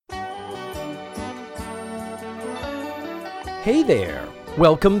Hey there.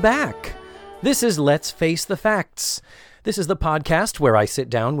 Welcome back. This is Let's Face the Facts. This is the podcast where I sit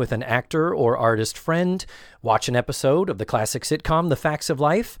down with an actor or artist friend, watch an episode of the classic sitcom The Facts of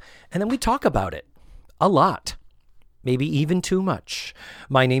Life, and then we talk about it. A lot. Maybe even too much.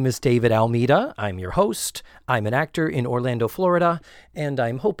 My name is David Almeida. I'm your host. I'm an actor in Orlando, Florida, and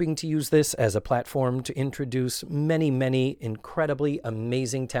I'm hoping to use this as a platform to introduce many, many incredibly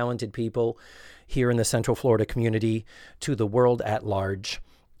amazing, talented people here in the Central Florida community to the world at large.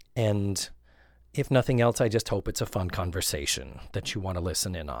 And if nothing else, I just hope it's a fun conversation that you want to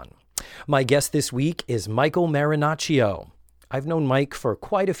listen in on. My guest this week is Michael Marinaccio. I've known Mike for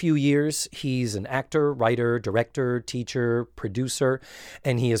quite a few years. He's an actor, writer, director, teacher, producer,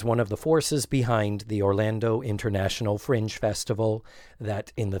 and he is one of the forces behind the Orlando International Fringe Festival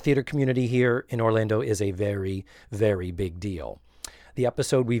that in the theater community here in Orlando is a very, very big deal. The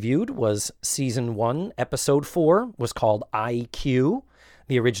episode we viewed was Season 1, Episode 4, was called IQ.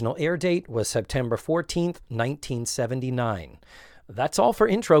 The original air date was September 14th, 1979. That's all for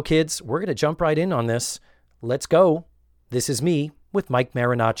intro, kids. We're going to jump right in on this. Let's go. This is me with Mike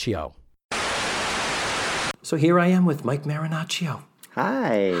Marinaccio. So here I am with Mike Marinaccio.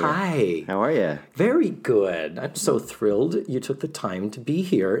 Hi. Hi. How are you? Very good. I'm so thrilled you took the time to be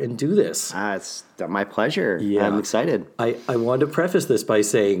here and do this. It's my pleasure. Yeah. I'm excited. I wanted to preface this by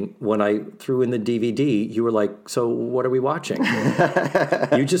saying when I threw in the DVD, you were like, so what are we watching?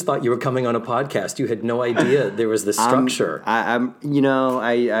 You just thought you were coming on a podcast. You had no idea there was this structure.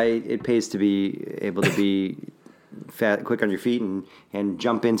 It pays to be able to be quick on your feet and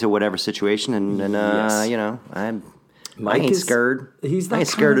jump into whatever situation. Yes. I ain't scared. I ain't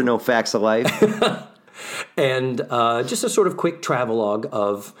scared of no facts of life. And just a sort of quick travelogue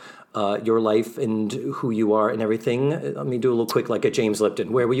of your life and who you are and everything. Let me do a little quick, like a James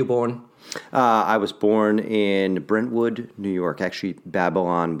Lipton. Where were you born? I was born in Brentwood, New York. Actually,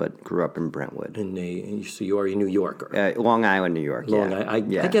 Babylon, but grew up in Brentwood. So you are a New Yorker. Long Island, New York. I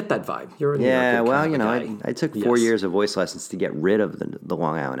get that vibe. You're a New Yorker. I took 4 years of voice lessons to get rid of the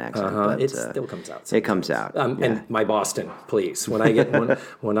Long Island accent. But it still comes out. Sometimes. It comes out. And my Boston, please. When I get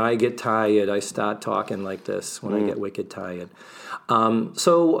when I get tired, I start talking like this. When I get wicked tired.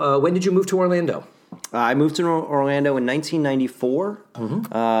 So when did you move to Orlando? I moved to Orlando in 1994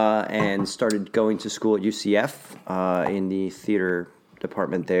 and started going to school at UCF in the theater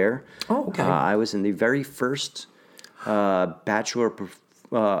department there. Oh, okay. I was in the very first Bachelor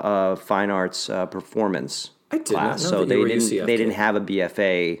of Fine Arts performance class. So they didn't have a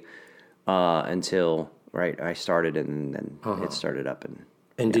BFA until I started, and then it started up.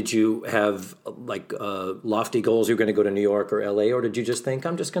 And did you have lofty goals? You're going to go to New York or LA, or did you just think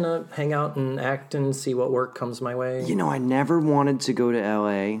I'm just going to hang out and act and see what work comes my way? I never wanted to go to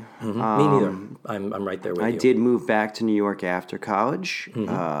LA. Me neither. I'm right there with you. I did move back to New York after college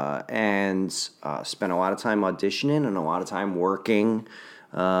and spent a lot of time auditioning and a lot of time working,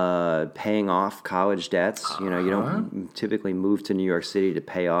 paying off college debts. You don't typically move to New York City to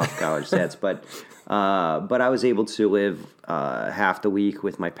pay off college debts, but I was able to live half the week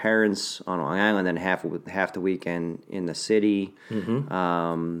with my parents on Long Island and half the weekend in the city.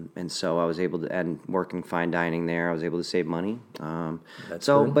 And so I was able to, and working fine dining there, I was able to save money. That's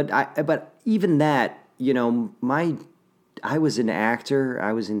good. But even that, I was an actor.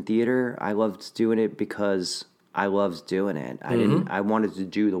 I was in theater. I loved doing it because I loved doing it. I wanted to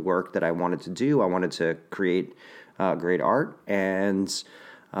do the work that I wanted to do. I wanted to create great art, and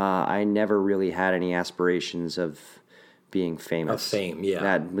I never really had any aspirations of being famous. Of fame, yeah.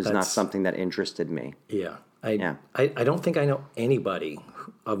 That was not something that interested me. Yeah. I don't think I know anybody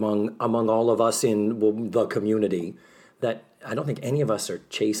among all of us in the community that I don't think any of us are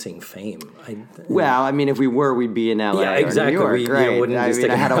chasing fame. If we were, we'd be in LA or New York, right?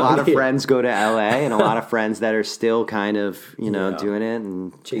 I had a lot of friends go to LA and a lot of friends that are still kind of, doing it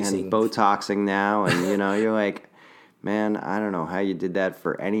and Botoxing now. And, you're like, man, I don't know how you did that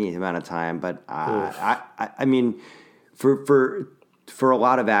for any amount of time. But for a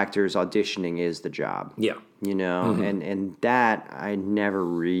lot of actors, auditioning is the job. Yeah. And that I never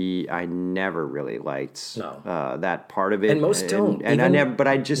really liked that part of it. And most don't.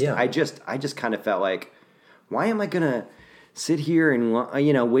 I just kind of felt like, why am I gonna sit here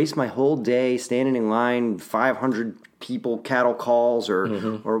and waste my whole day standing in line, 500 people, cattle calls, or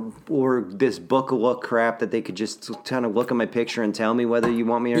this book of look crap that they could just kind of look at my picture and tell me whether you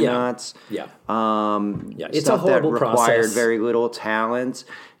want me or not. Yeah. It's a horrible process. Required very little talent.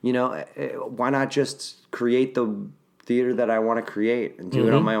 Why not just create the theater that I want to create and do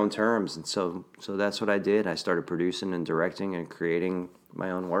it on my own terms? And so that's what I did. I started producing and directing and creating my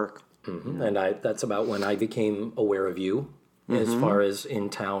own work. And that's about when I became aware of you. as far as in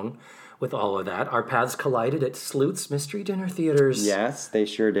town with all of that. Our paths collided at Sleuth's Mystery Dinner Theaters. Yes, they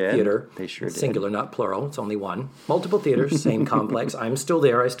sure did. Theater. They sure did. Singular, not plural. It's only one. Multiple theaters, same complex. I'm still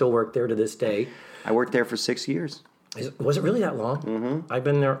there. I still work there to this day. I worked there for 6 years. Was it really that long? Mm-hmm. I've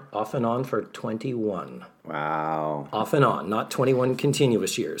been there off and on for 21. Wow. Off and on, not 21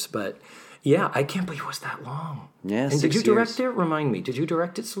 continuous years, but yeah, I can't believe it was that long. Yeah, and 6 did you direct years. there? Remind me, did you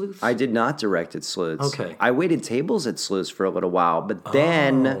direct at Sleuth? I did not direct at Sleuth's. Okay. I waited tables at Sleuth's for a little while, but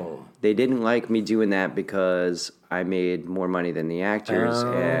then they didn't like me doing that because I made more money than the actors,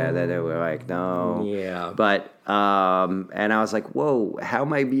 and then they were like, no. Yeah. But, and I was like, whoa, how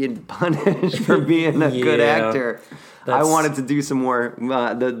am I being punished for being a good actor? I wanted to do some more.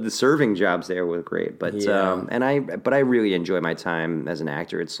 The serving jobs there were great, but I really enjoy my time as an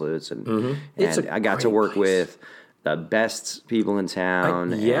actor at Sleuth's, and I got to work with the best people in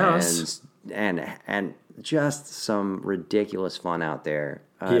town, and just some ridiculous fun out there.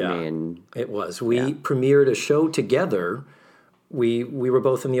 I mean, it was. We premiered a show together. We were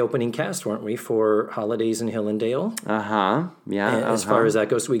both in the opening cast, weren't we, for Holidays in Hillendale? Yeah. And as far as that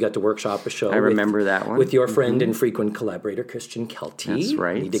goes, we got to workshop a show. I remember that one. With your friend and frequent collaborator, Christian Kelty. That's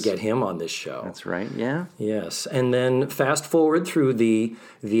right. We need to get him on this show. That's right, yeah. Yes. And then fast forward through the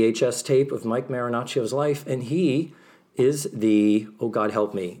VHS tape of Mike Marinaccio's life, and he is the, oh God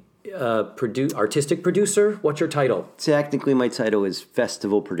help me, artistic producer. What's your title? Technically, my title is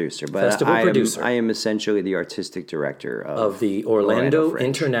festival producer, but I am essentially the artistic director of the Orlando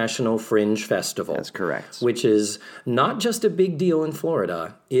International Fringe Festival. That's correct. Which is not just a big deal in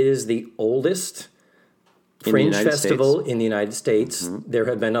Florida. It is the oldest fringe festival in the United States. Mm-hmm. There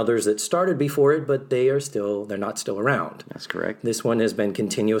have been others that started before it, but they're not still around. That's correct. This one has been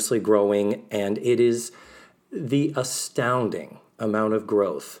continuously growing, and it is the astounding amount of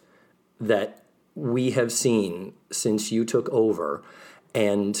growth that we have seen since you took over.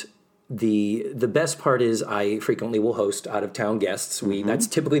 And the best part is I frequently will host out-of-town guests. That's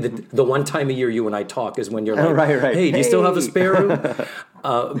typically the one time a year you and I talk is when you're like, right. Hey, do you still have a spare room?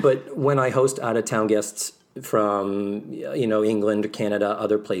 But when I host out-of-town guests from England, Canada,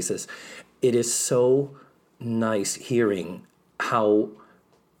 other places, it is so nice hearing how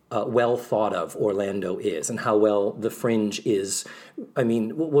well thought of Orlando is and how well the Fringe is. I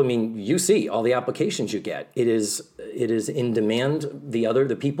mean, you see all the applications you get. It is in demand.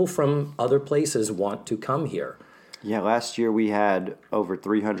 The people from other places want to come here. Yeah, last year we had over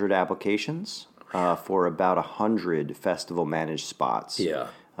 300 applications for about 100 festival managed spots. Yeah.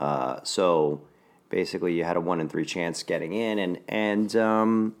 So basically, you had a 1 in 3 chance getting in, and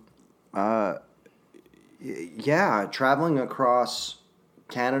traveling across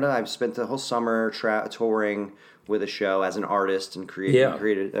Canada, I've spent the whole summer touring with a show as an artist and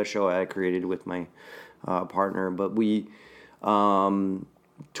created a show I created with my partner. But we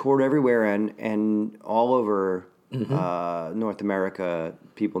toured everywhere and all over North America.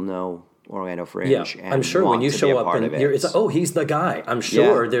 People know Orlando Fringe. Yeah, and I'm sure when you show up and it's he's the guy. I'm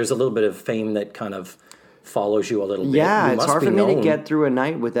sure there's a little bit of fame that kind of follows you a little bit. Yeah, it's hard for me to get through a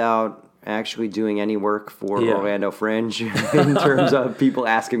night without actually doing any work for Orlando Fringe in terms of people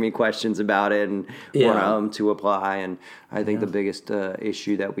asking me questions about it and want to apply. And I think the biggest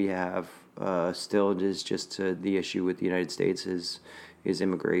issue that we have still is just the issue with the United States is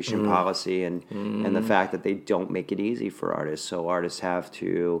immigration policy and the fact that they don't make it easy for artists. So artists have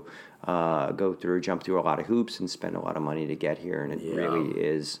to jump through a lot of hoops and spend a lot of money to get here. And it really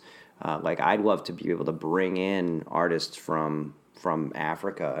is I'd love to be able to bring in artists from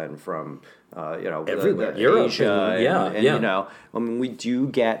Africa and from everywhere, Europe, Asia, and we do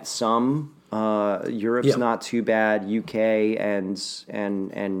get some. Europe's not too bad. UK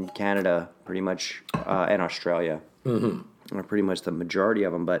and Canada pretty much, and Australia are pretty much the majority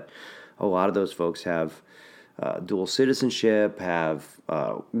of them. But a lot of those folks have dual citizenship, have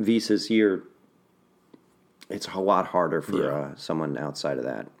visas here. It's a lot harder for someone outside of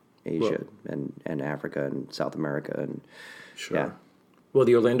that. Asia and Africa and South America and Well,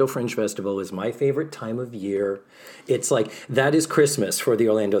 the Orlando Fringe Festival is my favorite time of year. It's like that is Christmas for the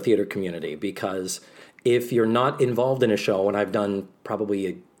Orlando theater community, because if you're not involved in a show, and I've done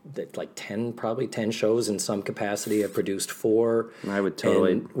probably 10 shows in some capacity. I've produced 4. I would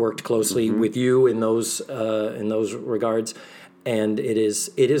totally and worked closely with you in those regards. And it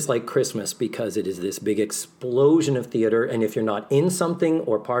is like Christmas, because it is this big explosion of theater. And if you're not in something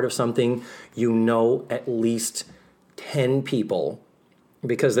or part of something, at least 10 people,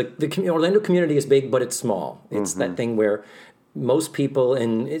 because the Orlando community is big, but it's small. It's that thing where most people,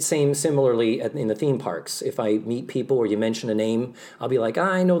 and it's similarly in the theme parks. If I meet people or you mention a name, I'll be like,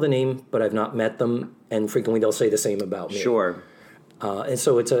 I know the name, but I've not met them, and frequently they'll say the same about me. Sure. And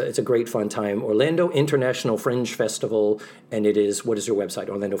so it's a great fun time. Orlando International Fringe Festival, and it is, what is your website?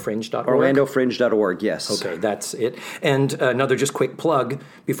 OrlandoFringe.org? OrlandoFringe.org, yes. Okay, that's it. And another just quick plug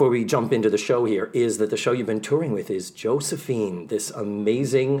before we jump into the show here is that the show you've been touring with is Josephine, this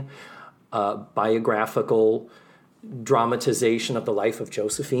amazing biographical dramatization of the life of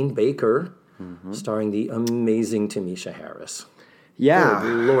Josephine Baker, starring the amazing Tamisha Harris. Yeah.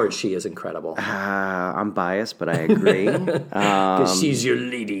 Good Lord, she is incredible. I'm biased, but I agree. Because she's your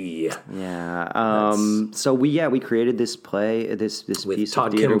lady. Yeah. So we created this play, this with piece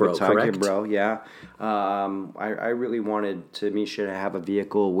Todd of theater Kimbrough, with Todd correct? Kimbrough. Yeah. I really wanted Tamisha to have a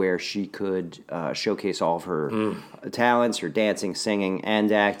vehicle where she could showcase all of her talents, her dancing, singing,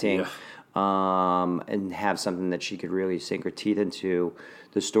 and acting, and have something that she could really sink her teeth into.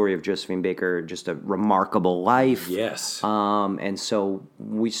 The story of Josephine Baker, just a remarkable life. Yes. And so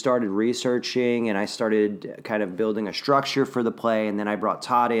we started researching, and I started kind of building a structure for the play, and then I brought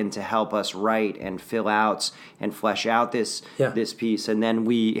Todd in to help us write and fill out and flesh out this piece. And then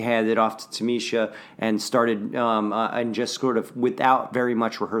we handed it off to Tamisha and started, and just sort of without very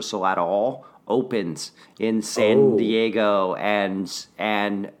much rehearsal at all, opened in San Diego, and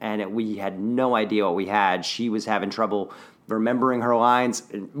we had no idea what we had. She was having trouble remembering her lines.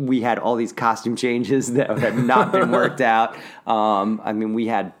 We had all these costume changes that had not been worked out. We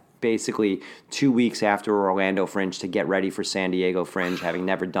had basically 2 weeks after Orlando Fringe to get ready for San Diego Fringe, having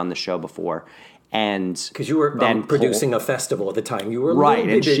never done the show before. And because you were producing a festival at the time, you were right,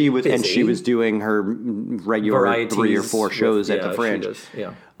 and she was doing her regular varieties 3 or 4 shows at the Fringe.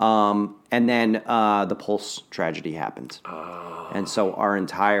 And then the Pulse tragedy happened, and so our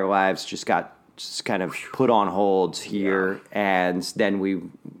entire lives just got kind of put on hold here, and then we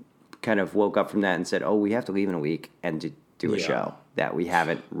kind of woke up from that and said, we have to leave in a week and do a show that we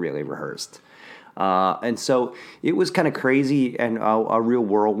haven't really rehearsed. And so it was kind of crazy and a real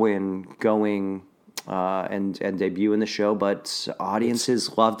whirlwind going and debuting the show, but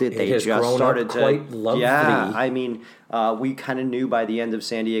audiences loved it. They just started quite lovely. Yeah, we kind of knew by the end of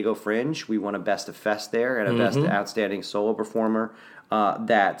San Diego Fringe, we won a Best of Fest there and a Best Outstanding Solo Performer.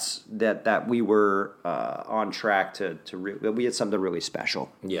 That we were on track to we had something really special.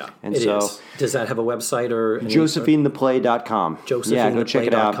 Yeah, and it is. Does that have a website or JosephineThePlay.com? Yeah, go check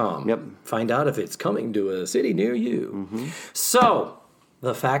it out. Yep. Find out if it's coming to a city near you. So,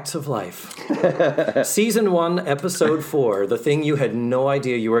 the facts of life. Season 1, episode 4. The thing you had no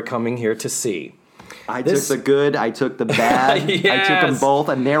idea you were coming here to see. I took the good, I took the bad, yes. I took them both,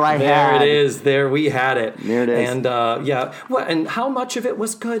 and there it is. There we had it. There it is. And and how much of it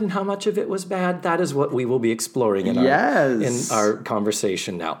was good and how much of it was bad, that is what we will be exploring in our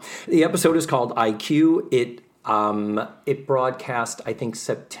conversation now. The episode is called IQ. It broadcast, I think,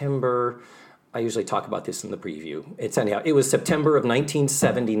 September. I usually talk about this in the preview. It was September of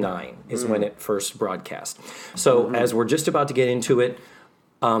 1979 is when it first broadcast. So as we're just about to get into it,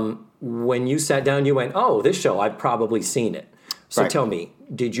 when you sat down, you went, this show, I've probably seen it. So tell me,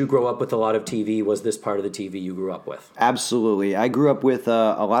 did you grow up with a lot of TV? Was this part of the TV you grew up with? Absolutely. I grew up with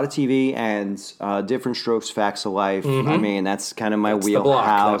a lot of TV and Different Strokes, Facts of Life. I mean, that's kind of my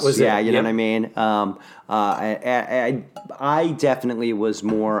wheelhouse. You know what I mean? I definitely was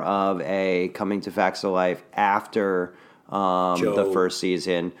more of a coming to Facts of Life after the first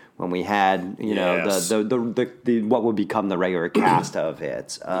season, when we had the what would become the regular cast of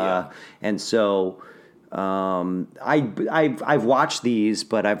it, and so I've watched these,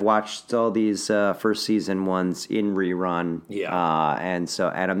 but I've watched all these first season ones in rerun,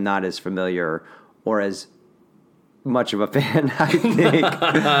 and I'm not as familiar or as much of a fan, I think.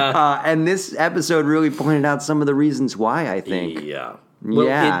 And this episode really pointed out some of the reasons why, I think. Yeah.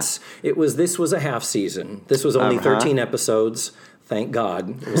 Well, this was a half season. This was only 13 episodes. Thank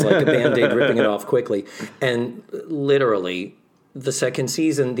God. It was like a Band-Aid ripping it off quickly. And literally, the second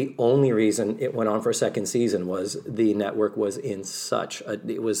season, the only reason it went on for a second season was the network was in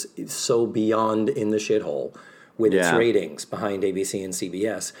it was so beyond in the shithole with its ratings behind ABC and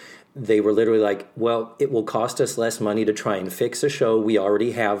CBS. They were literally like, well, it will cost us less money to try and fix a show we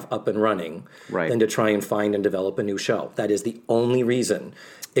already have up and running than to try and find and develop a new show. That is the only reason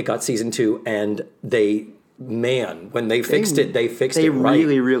it got season 2, and when they fixed it, they fixed it right. They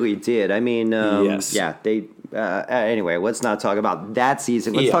really, really did. I mean, anyway, let's not talk about that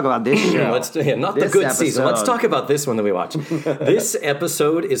season. Let's talk about this show. Not the good season. Let's talk about this one that we watched. This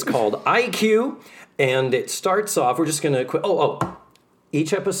episode is called IQ, and it starts off, we're just going to...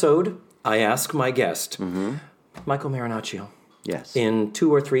 Each episode, I ask my guest, Michael Marinaccio, Yes. in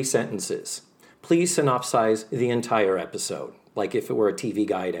 2 or 3 sentences, please synopsize the entire episode, like if it were a TV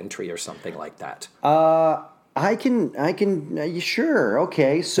Guide entry or something like that. I can, sure.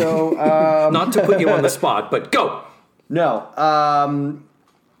 Okay. So, Not to put you on the spot, but go. no,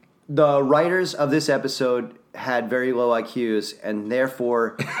 the writers of this episode had very low IQs and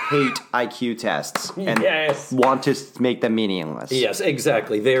therefore hate IQ tests and Yes. want to make them meaningless. Yes,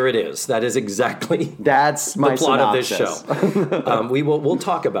 exactly. There it is. That is exactly That's my the plot synopsis. of this show. We'll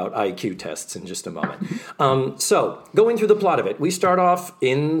talk about IQ tests in just a moment. So, going through the plot of it, we start off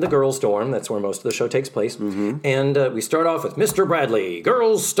in the girls' dorm. That's where most of the show takes place. And we start off with Mr. Bradley.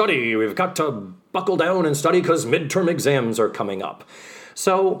 Girls, study. We've got to buckle down and study because midterm exams are coming up.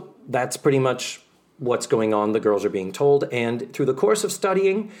 So, that's pretty much what's going on. The girls are being told. And through the course of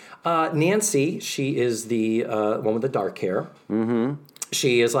studying, Nancy, she is the one with the dark hair.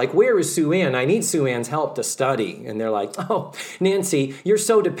 She is like, where is Sue Ann? I need Sue Ann's help to study. And they're like, oh, Nancy, you're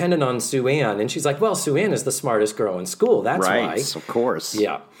so dependent on Sue Ann. And she's like, well, Sue Ann is the smartest girl in school. That's why. Right, of course.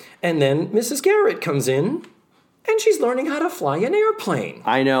 Yeah. And then Mrs. Garrett comes in, and she's learning how to fly an airplane.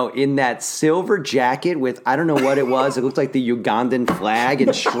 I know, in that silver jacket with, I don't know what it was. It looked like the Ugandan flag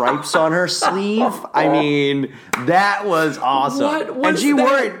and stripes on her sleeve. I mean, that was awesome. What was and she that?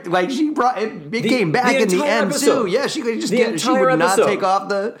 wore it, like, she brought it, came back in the entire end, episode. too. Yeah, she could just The get, she entire would not episode. take off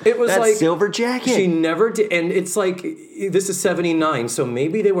that silver jacket. She never did. And it's like, this is 79, so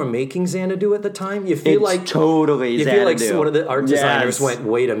maybe they were making Xanadu at the time. You feel It's like totally You feel like Xanadu. one of the art designers Yes. went,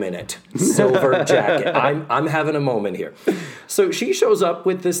 wait a minute, silver jacket. I'm having a moment here. So she shows up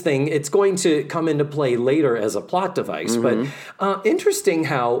with this thing. It's going to come into play later as a plot device. But interesting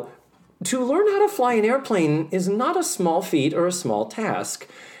how to learn how to fly an airplane is not a small feat or a small task.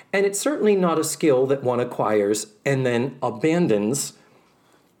 And it's certainly not a skill that one acquires and then abandons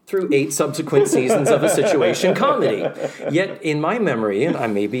through 8 subsequent seasons of a situation comedy. Yet, in my memory, and I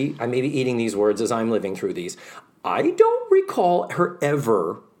may be eating these words as I'm living through these, I don't recall her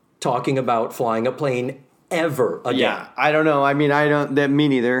ever talking about flying a plane ever again. Yeah, I don't know. I mean, me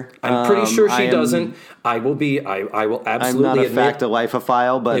neither. I'm pretty sure she doesn't. I will absolutely I'm not a admit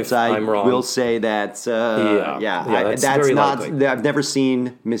fact-a-life-ophile, but if I I'm wrong. will say that, that's that's very not, likely. I've never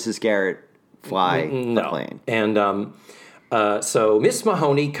seen Mrs. Garrett fly a plane. And so Miss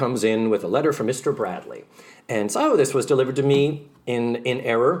Mahoney comes in with a letter from Mr. Bradley. And so, this was delivered to me in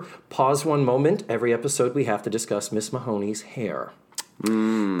error. Pause one moment. Every episode we have to discuss Miss Mahoney's hair.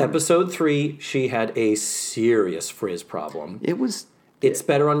 Episode 3, she had a serious frizz problem. It's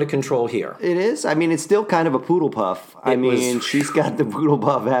better under control here. It is? I mean, it's still kind of a poodle puff. She's got the poodle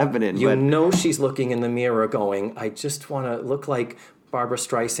puff happening. You know she's looking in the mirror going, I just want to look like Barbara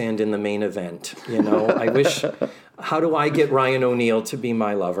Streisand in the main event. You know, I wish, how do I get Ryan O'Neal to be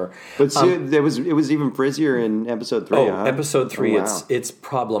my lover? But it was even frizzier in episode 3, huh? Episode 3, wow. it's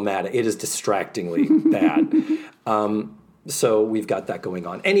problematic. It is distractingly bad. So we've got that going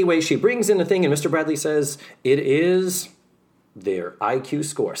on. Anyway, she brings in the thing, and Mr. Bradley says it is their IQ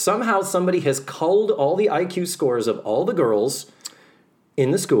score. Somehow somebody has culled all the IQ scores of all the girls in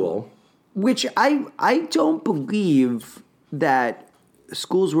the school. Which I don't believe that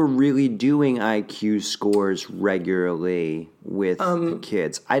schools were really doing IQ scores regularly with the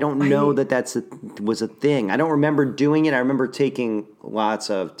kids. I don't know that was a thing. I don't remember doing it. I remember taking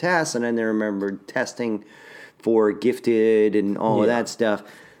lots of tests, and then I remember testing for gifted and all of that stuff.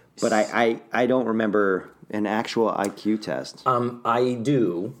 But I don't remember an actual IQ test. I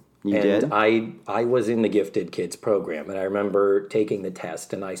do. You and did? I was in the gifted kids program, and I remember taking the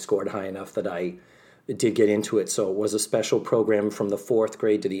test, and I scored high enough that I did get into it. So it was a special program from the 4th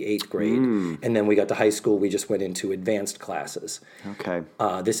grade to the 8th grade. And then we got to high school, we just went into advanced classes. Okay.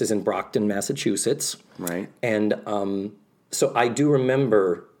 This is in Brockton, Massachusetts. Right. And so I do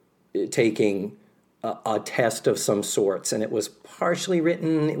remember taking a test of some sorts, and it was partially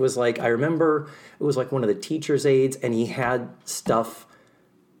written. It was like, I remember it was like one of the teacher's aides, and he had stuff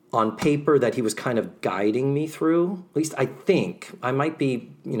on paper that he was kind of guiding me through. At least I think. I might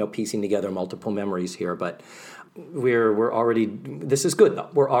be, piecing together multiple memories here, but we're already, this is good though.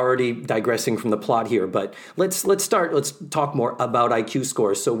 We're already digressing from the plot here, but let's talk more about IQ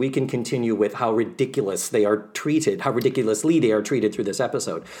scores so we can continue with how ridiculously they are treated through this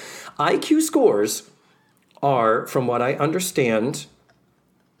episode. IQ scores are, from what I understand,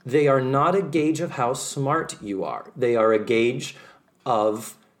 they are not a gauge of how smart you are. They are a gauge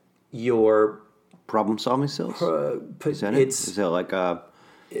of your problem-solving skills? Is that it? Is it like a...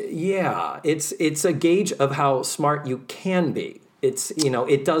 Yeah, it's a gauge of how smart you can be. It's,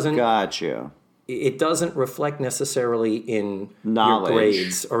 it doesn't... Gotcha. it doesn't reflect necessarily in knowledge. your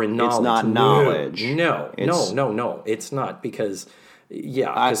grades or in knowledge. It's not knowledge. No, it's not, because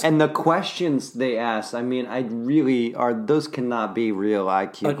and the questions they ask, I mean, those cannot be real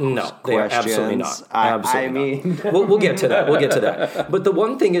IQ no, questions. they are absolutely not. I mean, we'll get to that. But the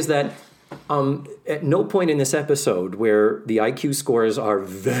one thing is that at no point in this episode, where the IQ scores are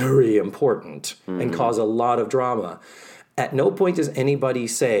very important and cause a lot of drama, at no point does anybody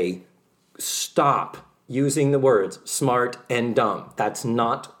say, stop using the words smart and dumb. That's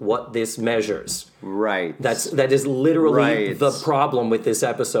not what this measures. Right. That is literally the problem with this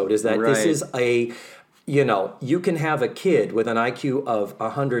episode, is that this is you can have a kid with an IQ of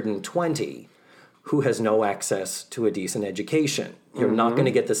 120 who has no access to a decent education. You're not going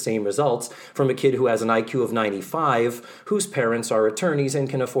to get the same results from a kid who has an IQ of 95 whose parents are attorneys and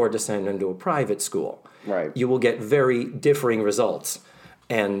can afford to send him to a private school. Right. You will get very differing results.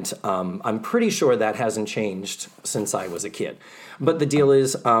 And I'm pretty sure that hasn't changed since I was a kid. But the deal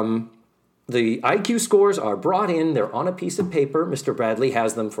is, the IQ scores are brought in. They're on a piece of paper. Mr. Bradley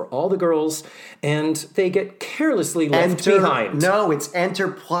has them for all the girls, and they get carelessly left behind. No, it's enter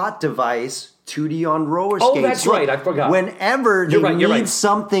plot device 2D on roller skates. Oh, that's right. I forgot. Whenever they need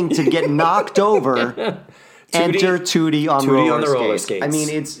something to get knocked over, enter 2D on roller skates. I mean,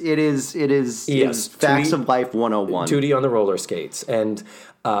 it is facts of life 101. 2D on the roller skates. And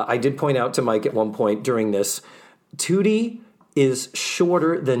I did point out to Mike at one point during this, 2D is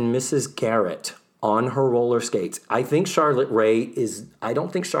shorter than Mrs. Garrett on her roller skates. I don't think Charlotte Rae is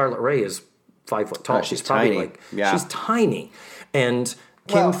 5 foot tall. She's probably tiny. She's tiny. And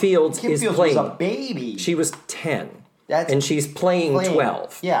Kim Fields is playing. Was a baby. She was 10. And she's playing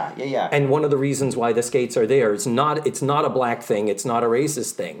 12. Yeah. And one of the reasons why the skates are there, it's not a black thing, it's not a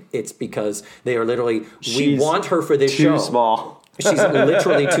racist thing. It's because they are literally, we want her for this show. Too small. She's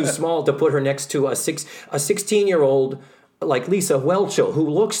literally too small to put her next to a 16-year-old like Lisa Whelchel, who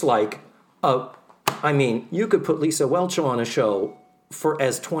looks like you could put Lisa Whelchel on a show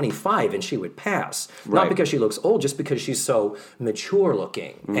as 25 and she would pass. Not because she looks old, just because she's so mature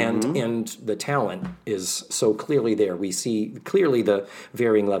looking. And the talent is so clearly there. We see clearly the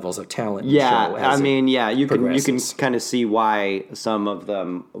varying levels of talent. Yeah, you can kind of see why some of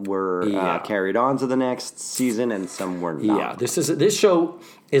them were carried on to the next season and some were not. Yeah, this show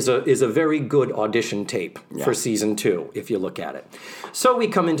is a very good audition tape for season 2 if you look at it. So we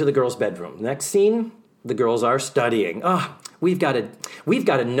come into the girls' bedroom. Next scene, the girls are studying. We've got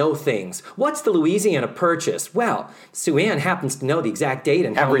to know things. What's the Louisiana Purchase? Well, Sue Ann happens to know the exact date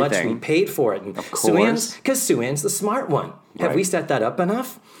and how much we paid for it. And of course. Because Sue Ann's the smart one. Have we set that up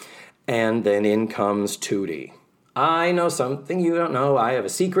enough? And then in comes Tootie. I know something you don't know. I have a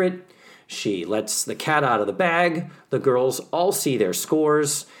secret. She lets the cat out of the bag. The girls all see their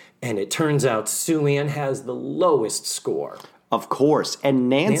scores. And it turns out Sue Ann has the lowest score. Of course. And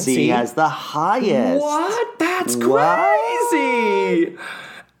Nancy has the highest. What? That's crazy.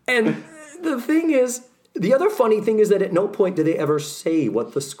 And the thing is, the other funny thing is that at no point do they ever say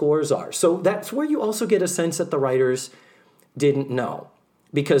what the scores are. So that's where you also get a sense that the writers didn't know.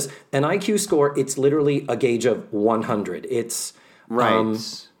 Because an IQ score, it's literally a gauge of 100. It's... Right.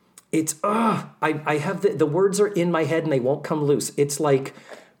 I have the words are in my head and they won't come loose. It's like...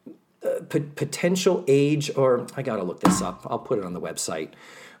 potential age, or I gotta look this up. I'll put it on the website.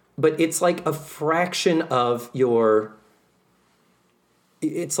 But it's like a fraction of your...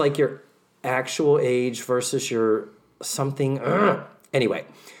 It's like your actual age versus your something... Anyway,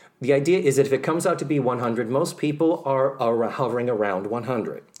 the idea is that if it comes out to be 100, most people are hovering around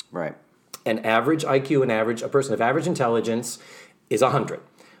 100. Right. An average IQ, a person of average intelligence is 100.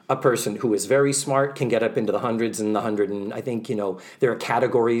 A person who is very smart can get up into the hundreds and the 100. And I think, there are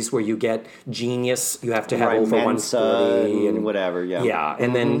categories where you get genius. You have to have over 140 and whatever. Yeah. Yeah.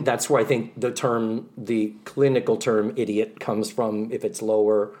 And then that's where I think the clinical term idiot comes from, if it's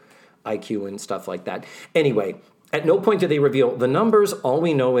lower IQ and stuff like that. Anyway, at no point do they reveal the numbers. All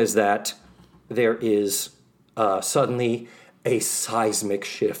we know is that there is suddenly a seismic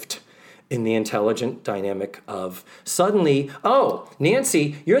shift in the intelligent dynamic of suddenly,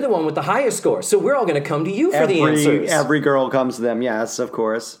 Nancy, you're the one with the highest score, so we're all going to come to you for the answers. Every girl comes to them, yes, of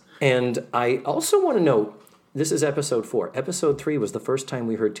course. And I also want to note, this is episode 4. Episode 3 was the first time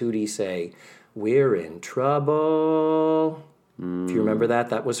we heard Tootie say, "We're in trouble." If you remember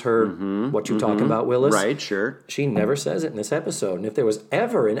that was her, what you talking about, Willis? Right, sure. She never says it in this episode. And if there was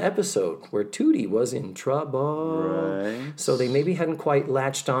ever an episode where Tootie was in trouble, right. So they maybe hadn't quite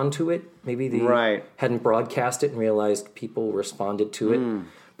latched onto it. Maybe they hadn't broadcast it and realized people responded to it.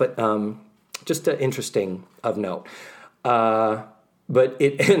 But just interesting of note. But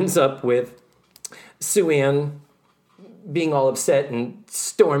it ends up with Sue-Ann being all upset and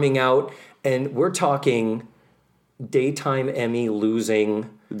storming out, and we're talking daytime Emmy losing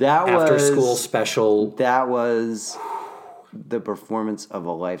after school special. That was the performance of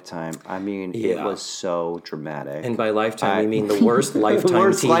a lifetime. I mean, it was so dramatic. And by lifetime, we mean the worst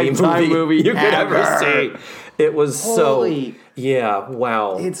lifetime TV movie you could ever see. It was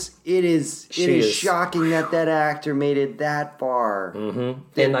wow. It is shocking that actor made it that far.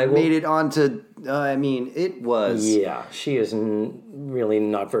 Mm-hmm. And made it onto. It was. Yeah, she is really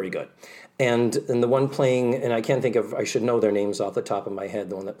not very good. And the one playing, and I can't think of, I should know their names off the top of my head,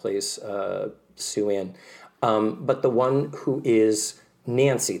 the one that plays Sue-Ann. But the one who is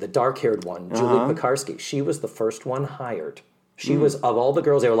Nancy, the dark-haired one, Julie Pekarsky, she was the first one hired. She was, of all the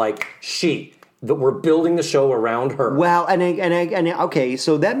girls, they were like, we're building the show around her. Well, and okay,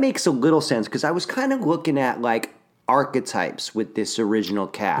 so that makes a little sense, because I was kind of looking at, like, archetypes with this original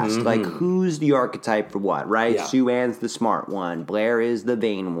cast. Mm-hmm. Like, who's the archetype for what, right? Yeah. Sue-Ann's the smart one. Blair is the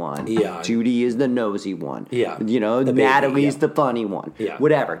vain one. Yeah. Judy is the nosy one. Yeah. The Natalie's the funny one. Yeah.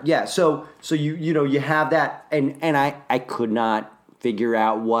 Whatever. Yeah, so you have that, and I could not figure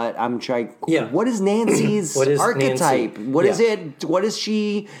out what I'm trying. Yeah. What is Nancy's archetype? Nancy? What is it? What is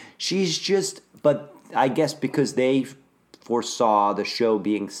she? She's just, but I guess because they foresaw the show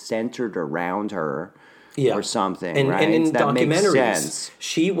being centered around her. Or something, right? And in that documentaries, makes sense.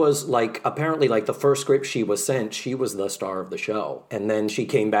 she was apparently the first script she was sent, she was the star of the show. And then she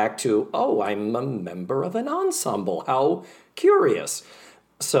came back to, I'm a member of an ensemble. How curious.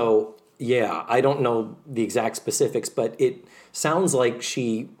 So, I don't know the exact specifics, but it sounds like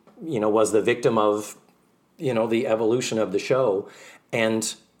she, was the victim of, the evolution of the show.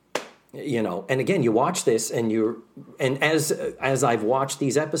 And, and again, you watch this and as I've watched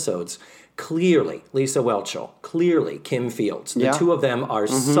these episodes, clearly Lisa Whelchel, clearly Kim Fields. The two of them are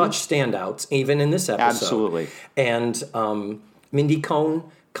such standouts, even in this episode. Absolutely. And Mindy Cohn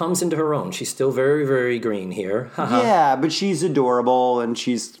comes into her own. She's still very, very green here. Yeah, but she's adorable and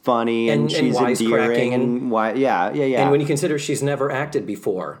she's funny and she's endearing and yeah. And when you consider she's never acted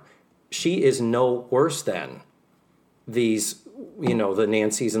before, she is no worse than these, the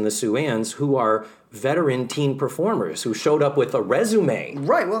Nancys and the Sue-Anns, who are veteran teen performers who showed up with a resume.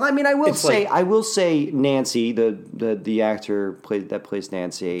 Right. Well, I mean, I will say Nancy, the actor that plays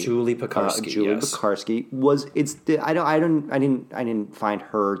Nancy, Julie Pekarsky. Pekarsky was. I didn't find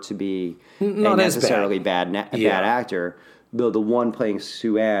her to be not necessarily bad actor. Though the one playing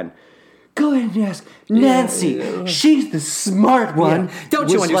Sue-Ann. Go ahead and ask Nancy. Yeah. She's the smart one. Yeah. Don't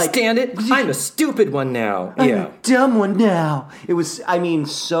you understand it? I'm a stupid one now. I'm a dumb one now. It was,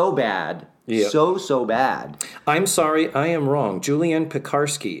 so bad. Yeah. So bad. I'm sorry, I am wrong. Julianne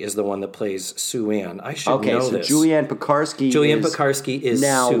Pekarsky is the one that plays Sue-Ann. I should know this. Julianne Pekarsky is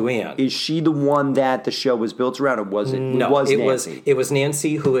Sue-Ann. Is she the one that the show was built around, or was it? No, Nancy? It was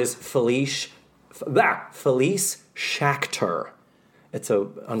Nancy, who is Felice Schachter. It's a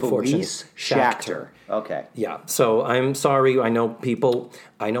unfortunate Schachter. Okay. Yeah. So I'm sorry. I know my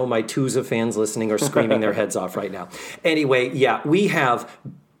Tusa fans listening are screaming their heads off right now. Anyway, we have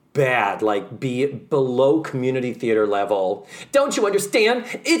bad, below community theater level. Don't you understand?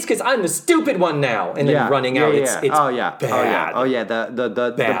 It's because I'm the stupid one now. And then running out. It's bad. Oh yeah.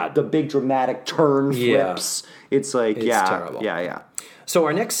 The big dramatic turn flips. It's terrible. Yeah. So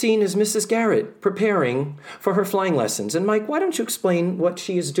our next scene is Mrs. Garrett preparing for her flying lessons. And Mike, why don't you explain what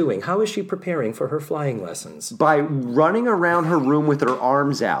she is doing? How is she preparing for her flying lessons? By running around her room with her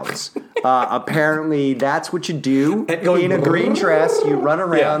arms out. Apparently, that's what you do in a green dress. You run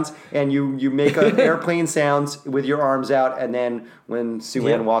around and you make airplane sounds with your arms out. And then when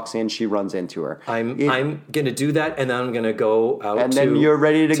Sue-Ann walks in, she runs into her. I'm going to do that, and then I'm going to go out and then you're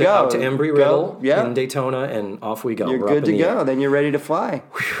ready to go. Out to Embry-Riddle in Daytona, and off we go. You're good to go. Then you're ready to fly.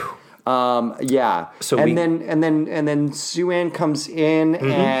 So then Sue-Ann comes in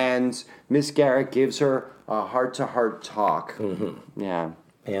and Miss Garrett gives her a heart-to-heart talk. Mm-hmm. Yeah.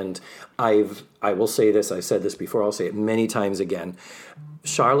 And I will say this. I've said this before. I'll say it many times again.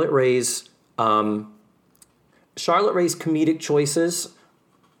 Charlotte Ray's comedic choices,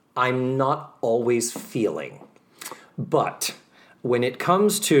 I'm not always feeling, but when it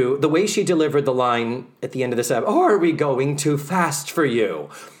comes to the way she delivered the line at the end of this episode, are we going too fast for you?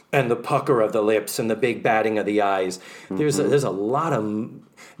 And the pucker of the lips and the big batting of the eyes. There's a lot of,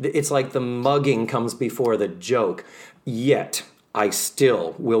 it's like the mugging comes before the joke. Yet, I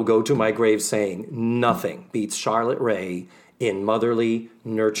still will go to my grave saying nothing beats Charlotte Ray in motherly,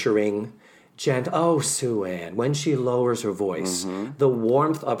 nurturing, Sue-Ann, when she lowers her voice, the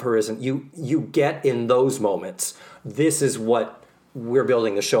warmth of her isn't, you get in those moments, this is what we're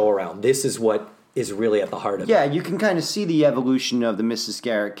building the show around. This is what is really at the heart of it. Yeah, you can kind of see the evolution of the Mrs.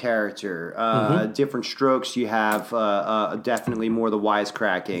 Garrett character. Different strokes. You have definitely more the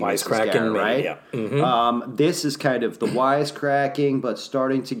wisecracking. Wisecracking, Garrett, right? yeah. Mm-hmm. This is kind of the wisecracking, but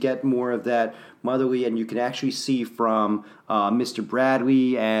starting to get more of that motherly, and you can actually see from Mr.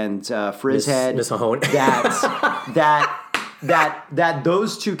 Bradley and Frizzhead Miss Mahoney. that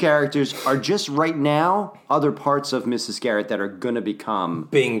those two characters are just right now other parts of Mrs. Garrett that are going to become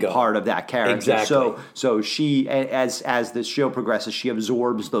part of that character. Exactly. So she, as the show progresses, she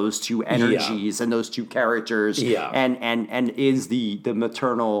absorbs those two energies and those two characters, and is the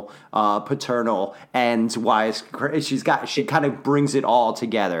maternal, paternal, and wise. She kind of brings it all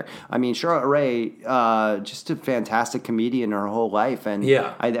together. I mean, Charlotte Rae, just a fantastic comedian her whole life, and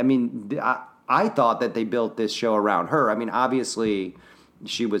I thought that they built this show around her. I mean, obviously,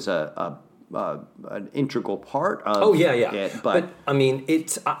 she was an integral part of it. But I mean,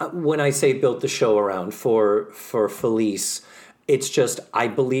 it's when I say built the show around for Felice, it's just I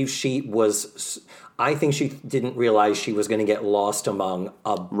believe she was. I think she didn't realize she was going to get lost among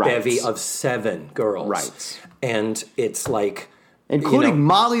a bevy of 7 girls. Right. And it's like. Including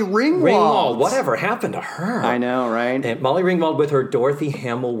Molly Ringwald. Whatever happened to her? I know, right? And Molly Ringwald with her Dorothy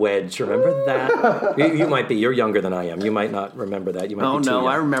Hamill wedge. Remember that? you might be. You're younger than I am. You might not remember that. You might be too young.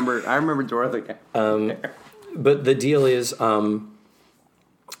 I remember Dorothy. But the deal is, Mrs.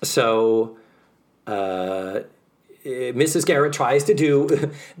 Garrett tries to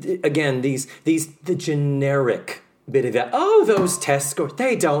do again the generic bit of that. Oh, those test scores,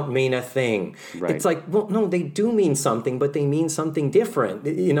 they don't mean a thing. Right. It's like, well, no, they do mean something, but they mean something different.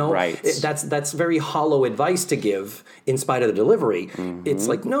 Right. That's very hollow advice to give in spite of the delivery. Mm-hmm. It's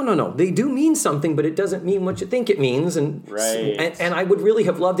like, no, they do mean something, but it doesn't mean what you think it means. And I would really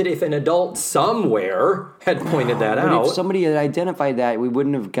have loved it if an adult somewhere had pointed that out. If somebody had identified that, we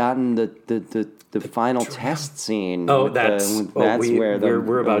wouldn't have gotten the final test scene. Oh, that's where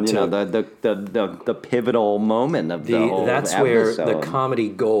we're about to the pivotal moment of the whole that's episode. Where the comedy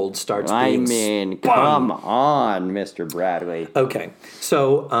gold starts being spun. Come on, Mr. Bradley. Okay,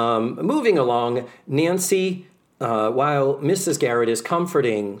 so moving along, Nancy, while Mrs. Garrett is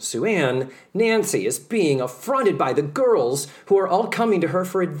comforting Sue Ann, Nancy is being affronted by the girls who are all coming to her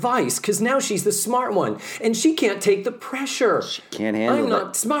for advice because now she's the smart one and she can't take the pressure. She can't handle it. I'm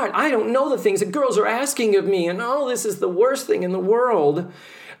not smart. I don't know the things that girls are asking of me, and this is the worst thing in the world.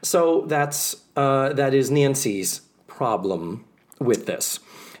 So that is Nancy's problem with this.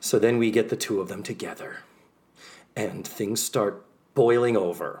 So then we get the two of them together, and things start boiling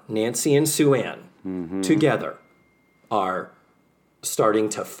over. Nancy and Sue Ann together are starting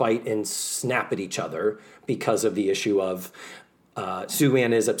to fight and snap at each other because of the issue of Sue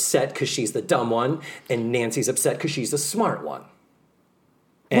Ann is upset because she's the dumb one, and Nancy's upset because she's the smart one.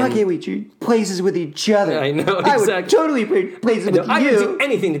 Why can't we trade places with each other? I know, exactly. I would totally trade places with you. I would do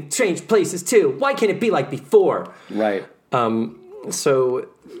anything to change places, too. Why can't it be like before? Right. So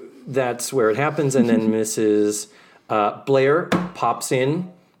that's where it happens, and then Mrs. Blair pops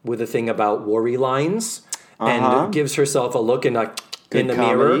in with a thing about worry lines and gives herself a look in the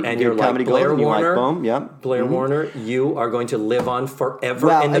mirror, and you're like, Blair Warner, Blair Warner, you are going to live on forever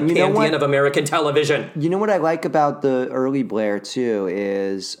in the pantheon of American television. You know what I like about the early Blair too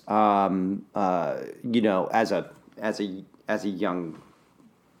is, as a young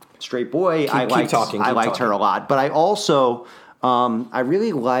straight boy, I liked her a lot, but I also I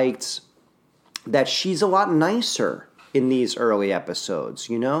really liked that she's a lot nicer in these early episodes,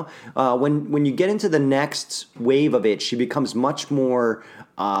 when you get into the next wave of it, she becomes much more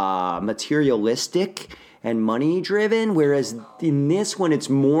materialistic and money driven. Whereas in this one, it's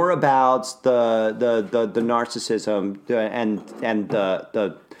more about the narcissism and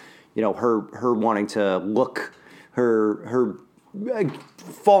the her wanting to look her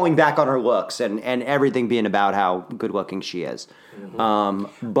falling back on her looks and everything being about how good looking she is.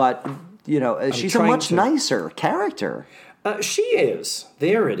 But she's a much nicer character. She is.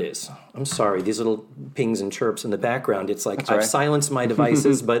 There it is. I'm sorry. These little pings and chirps in the background. It's like I've silenced my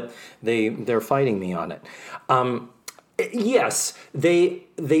devices, but they're fighting me on it. Yes, they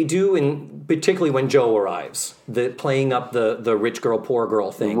do, particularly when Joe arrives, playing up the rich girl, poor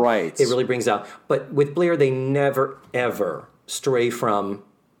girl thing. Right. It really brings out. But with Blair, they never, ever stray from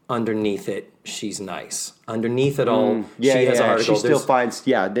underneath it. She's nice. Underneath it all, she has an article.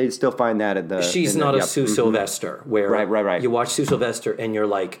 They still find that at the... She's not a Sue Sylvester, where right. You watch Sue Sylvester and you're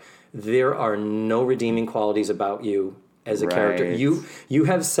like, there are no redeeming qualities about you as a character. You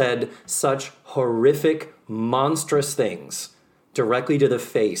have said such horrific, monstrous things directly to the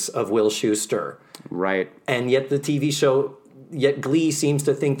face of Will Schuester. Right. And yet the TV show yet Glee seems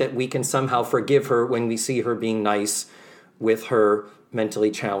to think that we can somehow forgive her when we see her being nice with her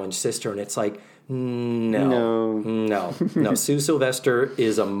mentally challenged sister. And it's like, no. Sue Sylvester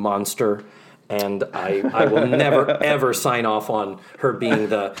is a monster. And I will never, ever sign off on her being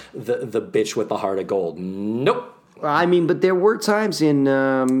the bitch with the heart of gold. Nope. I mean, but there were times in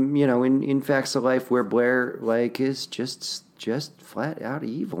in Facts of Life where Blair is just flat out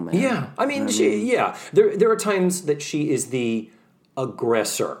evil, man. Yeah, I mean, there are times that she is the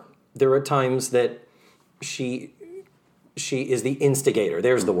aggressor. There are times that she is the instigator.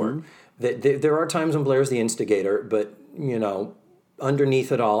 There's the word. There are times when Blair's the instigator, but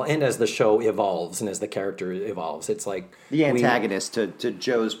underneath it all, and as the show evolves and as the character evolves, it's like the antagonist to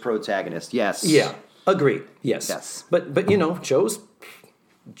Joe's protagonist. Yes. Yeah. Agreed. Yes. But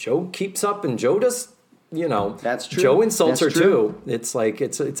Joe keeps up, and Joe does. That's true. Joe insults her too. It's like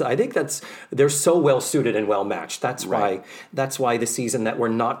it's. I think they're so well suited and well matched. That's why the season that we're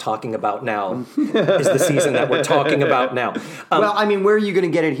not talking about now is the season that we're talking about now. Well, I mean, where are you going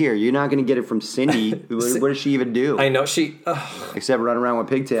to get it here? You're not going to get it from Cindy. What does she even do? I know she. Except run around with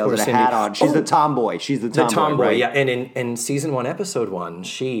pigtails and a hat on. She's the tomboy. She's the tomboy. Right? Yeah, and in season 1, episode 1,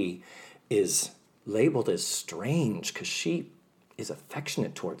 she is labeled as strange because she is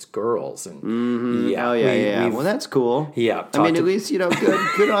affectionate towards girls, and well, that's cool. Yeah, I mean, at least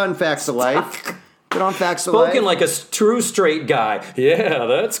good on Facts of Life. Good on Facts of Life. Spoken like a true straight guy. Yeah,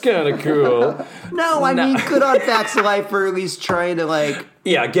 that's kind of cool. No, I mean, good on Facts of Life for at least trying to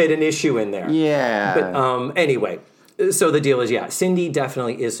get an issue in there. Yeah. But anyway, so the deal is, Cindy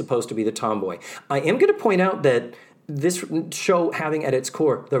definitely is supposed to be the tomboy. I am going to point out that this show having at its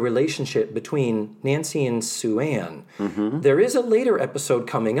core the relationship between Nancy and Sue Ann, there is a later episode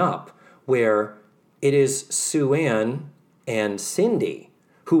coming up where it is Sue Ann and Cindy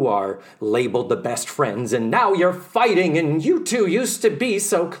who are labeled the best friends, and now you're fighting, and you two used to be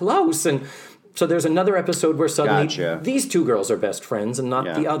so close. And so there's another episode where suddenly these two girls are best friends and not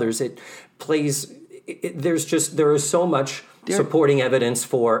the others. It plays... there is so much supporting evidence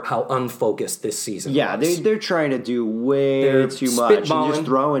for how unfocused this season was. They're trying to do way too much and just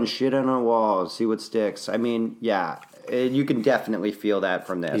throwing shit on a wall, see what sticks. I mean, you can definitely feel that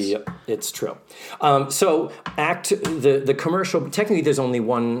from this. Yep, it's true. So the commercial, technically there's only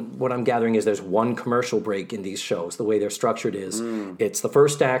one, what I'm gathering is there's one commercial break in these shows. The way they're structured is it's the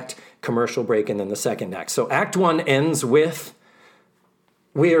first act, commercial break, and then the second act. So Act 1 ends with...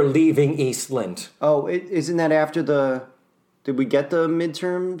 we're leaving Eastland. Oh, isn't that after the... Did we get the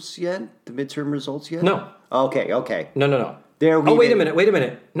midterms yet? The midterm results yet? No. Okay. No. Wait a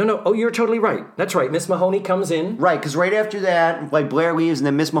minute. No. Oh, you're totally right. That's right. Miss Mahoney comes in. Right, because right after that, Blair leaves, and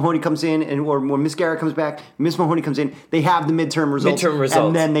then Miss Mahoney comes in, or when Miss Garrett comes back, Miss Mahoney comes in. They have the midterm results.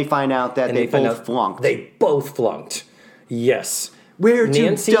 And then they find out that they both flunked. They both flunked. Yes. We're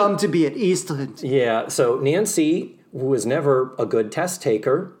too dumb to be at Eastland. Yeah, so Nancy, who was never a good test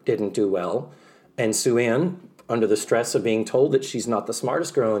taker, didn't do well. And Sue Ann, under the stress of being told that she's not the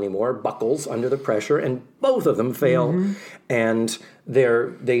smartest girl anymore, buckles under the pressure, and both of them fail. And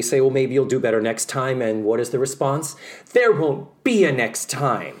they say, well, maybe you'll do better next time. And what is the response? There won't be a next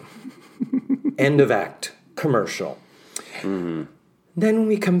time. End of act. Commercial. Then when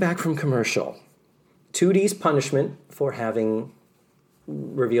we come back from commercial, Tootie's punishment for having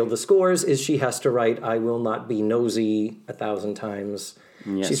revealed the scores is she has to write, I will not be nosy 1,000 times.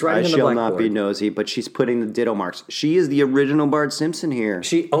 Yes, she's writing on the blackboard. I shall not be nosy, but she's putting the ditto marks. She is the original Bart Simpson here.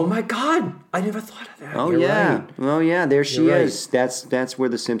 Oh my God, I never thought of that. Oh, right. Oh yeah, there she is. That's where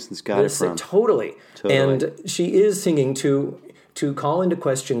the Simpsons got it from. Totally. And she is singing to call into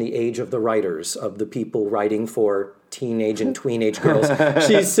question the age of the writers, of the people writing for teenage and tweenage girls.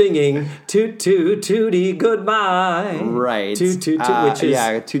 She's singing Toot Toot Tootie Goodbye. Right. Toot Toot Toot, which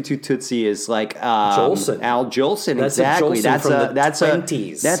is... Toot Toot Tootsie is like... Jolson. Al Jolson, that's exactly. That's the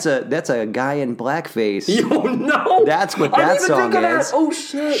 20s. That's a guy in blackface. Oh, no! That's what that song is. Oh,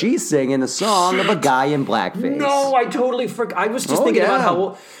 shit. She's singing a song of a guy in blackface. No, I totally forgot. I was just thinking about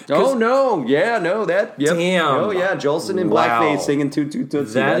how... Oh, no. Yeah, no, that... Yep. Damn. Oh, yeah, Jolson in blackface singing Toot Toot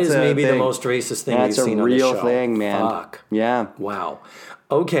Tootsie. That is maybe the most racist thing we've seen on the show. That's a real thing, man. Fuck. Yeah. Wow.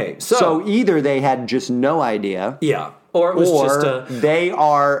 Okay, so either they had just no idea. Yeah. Or it was just they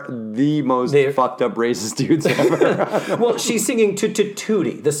are the most fucked up racist dudes ever. Well, she's singing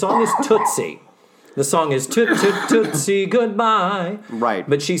Tootie. The song is Tootsie. The song is Tootsie Goodbye. Right.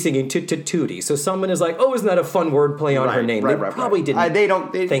 But she's singing Tootie. So someone is like, oh, isn't that a fun word play on her name? They probably didn't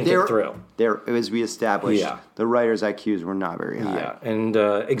think it through. As we established, the writers' IQs were not very high. Yeah, and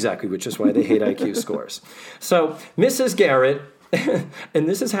exactly, which is why they hate IQ scores. So Mrs. Garrett, and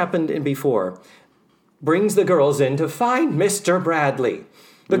this has happened before, brings the girls in to find Mr. Bradley.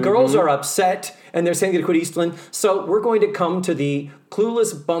 The girls are upset, and they're saying to quit Eastland. So we're going to come to the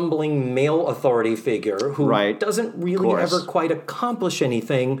clueless, bumbling male authority figure who doesn't really ever quite accomplish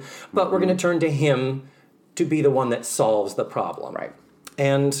anything, but we're going to turn to him to be the one that solves the problem. Right.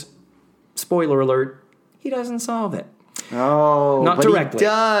 And, spoiler alert, he doesn't solve it. Oh, not but directly.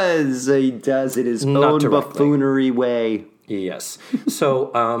 He does in his own buffoonery way. Yes.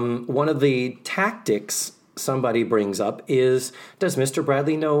 So one of the tactics somebody brings up is, does Mr.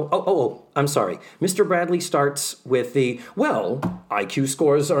 Bradley know? Oh, I'm sorry. Mr. Bradley starts with IQ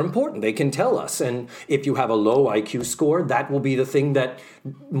scores are important. They can tell us. And if you have a low IQ score, that will be the thing that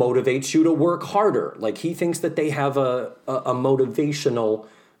motivates you to work harder. Like, he thinks that they have a motivational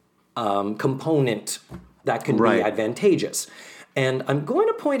component that can be advantageous. And I'm going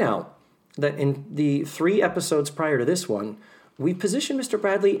to point out that in the 3 episodes prior to this one, we positioned Mr.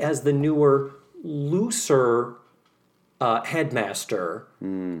 Bradley as the newer, looser headmaster,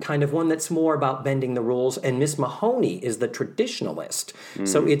 kind of one that's more about bending the rules, and Miss Mahoney is the traditionalist.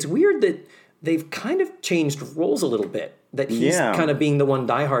 So it's weird that they've kind of changed roles a little bit, that he's kind of being the one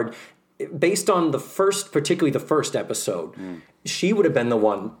diehard. Based on particularly the first episode, she would have been the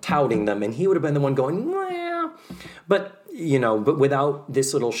one touting them, and he would have been the one going, well. But without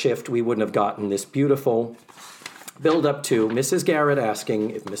this little shift, we wouldn't have gotten this beautiful build up to Mrs. Garrett asking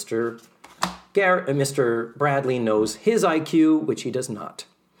if Mr. Bradley knows his IQ, which he does not.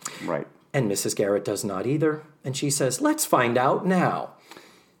 Right. And Mrs. Garrett does not either. And she says, let's find out now.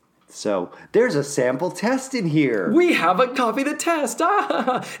 So there's a sample test in here. We have a copy of the test.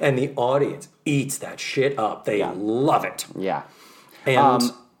 And the audience eats that shit up. They love it. Yeah.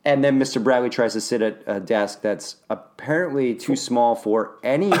 And then Mr. Bradley tries to sit at a desk that's apparently too small for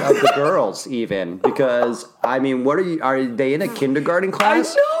any of the girls, even. Because, I mean, are they in a kindergarten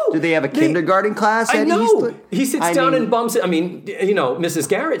class? I know. Do they have a kindergarten class at Eastland? He sits down and bumps it. I mean, Mrs.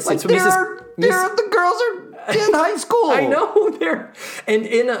 Garrett sits with the girls are in high school. I know. And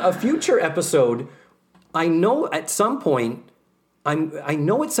in a future episode, I know at some point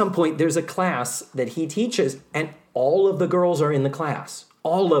there's a class that he teaches, and all of the girls are in the class.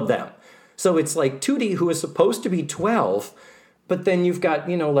 All of them. So it's like Tootie, who is supposed to be 12, but then you've got,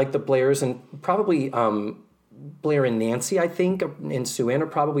 like the Blairs and probably Blair and Nancy, I think, and Sue Ann are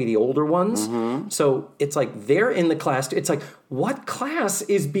probably the older ones. So it's like they're in the class. It's like, what class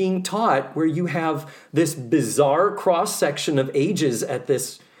is being taught where you have this bizarre cross-section of ages at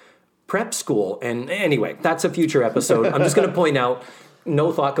this prep school? And anyway, that's a future episode. I'm just going to point out,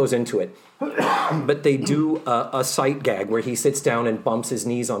 no thought goes into it. But they do a sight gag where he sits down and bumps his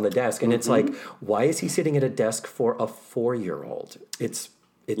knees on the desk. And it's like, why is he sitting at a desk for a 4-year-old? It's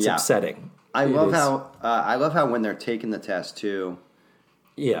upsetting. I love how when they're taking the test too.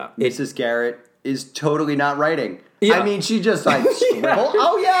 Yeah. Mrs. Garrett is totally not writing. Yeah. I mean, she just like scribble.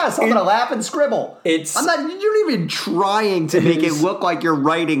 Oh yes, I'm gonna laugh and scribble. You're not even trying to make it look like you're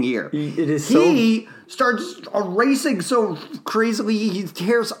writing here. It is He starts erasing so crazily. He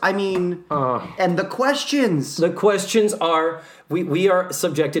tears. I mean, and the questions. The questions are, we are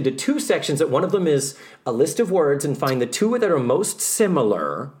subjected to 2 sections. That one of them is a list of words and find the 2 that are most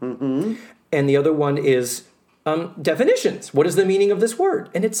similar. And the other one is definitions. What is the meaning of this word?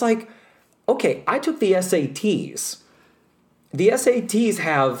 And it's like, okay, I took the SATs. The SATs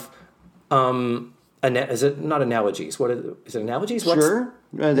have, is it not analogies? Is it analogies? Sure.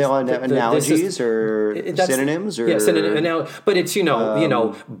 They all have analogies or synonyms or synonym. But it's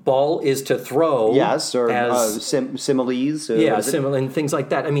ball is to throw. Yes, or similes. Simile and things like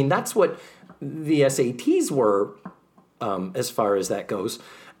that. I mean, that's what the SATs were, as far as that goes,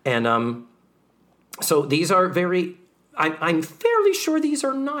 and so these are very. I'm fairly sure these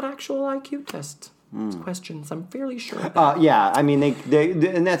are not actual IQ tests. Questions. I'm fairly sure. Yeah, I mean, they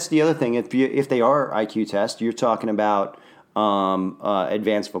and that's the other thing. If they are IQ tests, you're talking about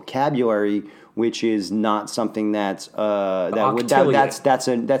advanced vocabulary, which is not something that's something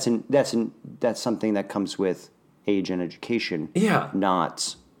that comes with age and education. Yeah,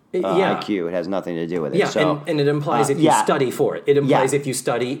 not. IQ. It has nothing to do with it. Yeah, so, and it implies if you study for it. It implies if you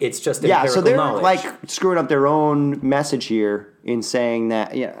study, it's just empirical so they're knowledge. Like screwing up their own message here in saying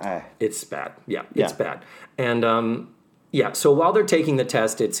that. It's bad. Yeah, it's bad. And so while they're taking the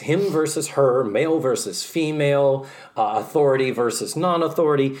test, it's him versus her, male versus female, authority versus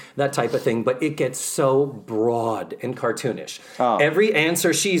non-authority, that type of thing. But it gets so broad and cartoonish. Every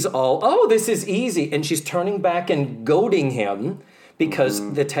answer, she's all, this is easy. And she's turning back and goading him,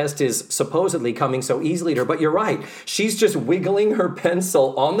 because the test is supposedly coming so easily to her. But you're right. She's just wiggling her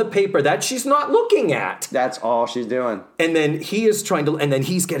pencil on the paper that she's not looking at. That's all she's doing. And then he is and then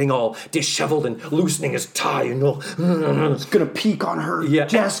he's getting all disheveled and loosening his tie and all. It's going to peek on her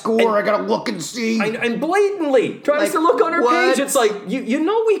desk, or I got to look and see. And blatantly tries to look on her page. It's like, you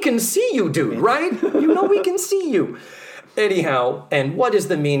know we can see you, dude, right? You know we can see you. Anyhow, and what is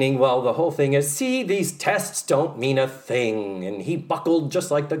the meaning? Well, the whole thing is, see, these tests don't mean a thing, and he buckled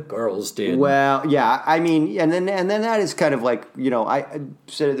just like the girls did. Well, yeah, I mean, and then that is kind of like, I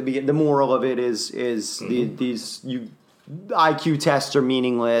said at the beginning, the moral of it is these IQ tests are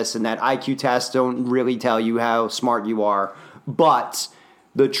meaningless, and that IQ tests don't really tell you how smart you are. But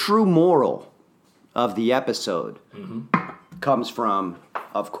the true moral of the episode comes from,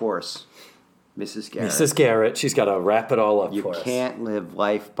 of course, Mrs. Garrett. Mrs. Garrett, she's got to wrap it all up for us. You can't live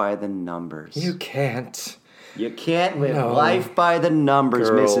life by the numbers. You can't. You can't live life by the numbers,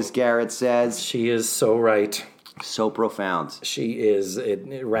 girl. Mrs. Garrett says. She is so right. So profound. She is.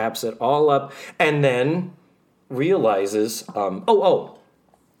 It wraps it all up and then realizes,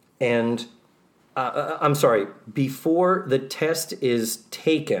 and I'm sorry, before the test is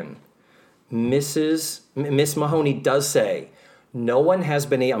taken, Miss Mahoney does say, no one has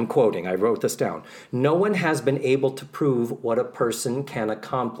been, I'm quoting, I wrote this down, no one has been able to prove what a person can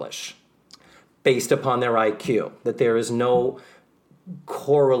accomplish based upon their IQ, that there is no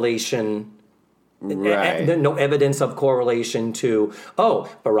correlation, no evidence of correlation to,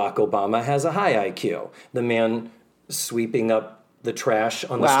 Barack Obama has a high IQ. The man sweeping up the trash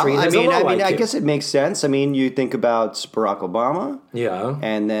on the street has a low IQ. I guess it makes sense. I mean, you think about Barack Obama,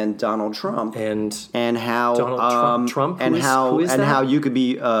 and then Donald Trump, and how Donald Trump, and how you could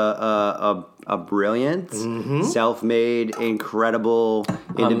be a brilliant, self-made, incredible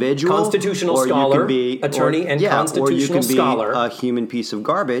individual, constitutional scholar, attorney, and constitutional scholar, or you can be a human piece of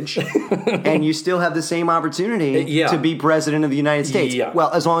garbage, and you still have the same opportunity to be president of the United States. Yeah.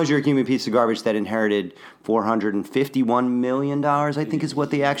 Well, as long as you're a human piece of garbage that inherited $451 million, I think is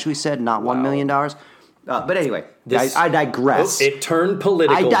what they actually said, not $1 million. But anyway, I digress. It turned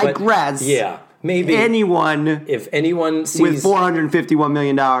political. I digress. Maybe if anyone sees with $451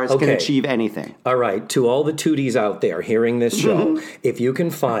 million can achieve anything. All right, to all the tooties out there hearing this show, if you can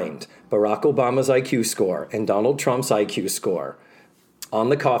find Barack Obama's IQ score and Donald Trump's IQ score on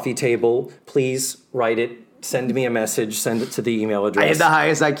the coffee table, please write it. Send me a message. Send it to the email address. I have the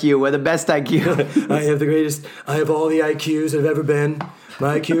highest IQ. We're the best IQ. I have the greatest. I have all the IQs that have ever been.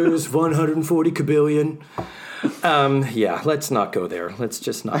 My IQ is 140 kabillion. Let's not go there. Let's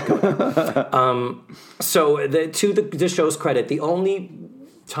just not go there. So to the show's credit, the only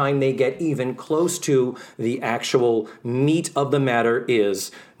time they get even close to the actual meat of the matter is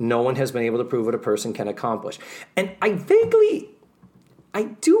no one has been able to prove what a person can accomplish. And I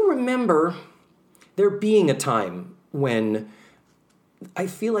do remember there being a time when I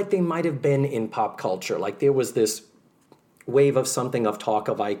feel like they might have been in pop culture. Like there was this wave of talk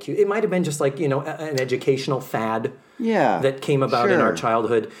of IQ. It might have been just like, an educational fad that came about in our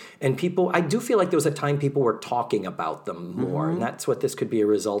childhood. And I do feel like there was a time people were talking about them more. And that's what this could be a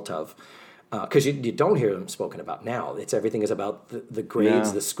result of. Because you don't hear them spoken about now. Everything is about the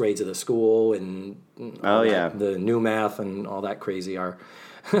grades, the grades of the school, and the new math and all that crazy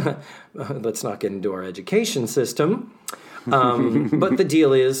let's not get into our education system. But the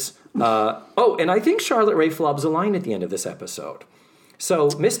deal is, and I think Charlotte Rae flubs a line at the end of this episode.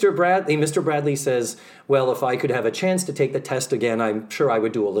 So Mr. Bradley says, well, if I could have a chance to take the test again, I'm sure I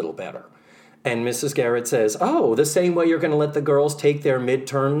would do a little better. And Mrs. Garrett says, the same way you're going to let the girls take their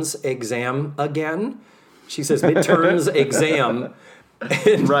midterms exam again? She says, midterms exam.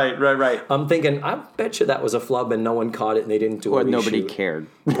 And right. I'm thinking, I bet you that was a flub and no one caught it and they didn't do it. Or nobody cared.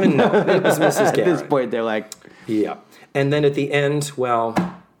 No, it was Mrs. Garrett. At this point, they're like... Yeah. And then at the end,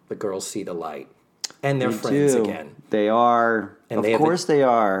 the girls see the light. And they're friends again. They are. And of course they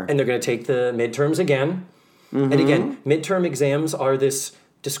are. And they're going to take the midterms again. And again, midterm exams are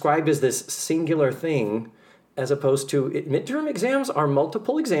described as this singular thing, as opposed to midterm exams are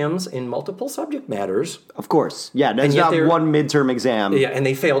multiple exams in multiple subject matters. Of course. Yeah, there's not one midterm exam. Yeah, and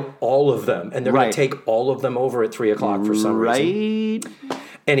they failed all of them. And they're going to take all of them over at 3 o'clock for some reason. Right.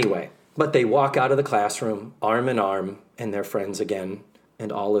 Anyway, but they walk out of the classroom, arm in arm, and they're friends again.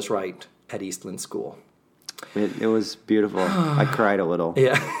 And all is right at Eastland School. It was beautiful. I cried a little.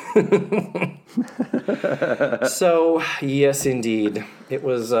 Yeah. So, yes, indeed. It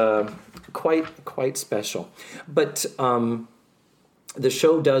was quite special. But the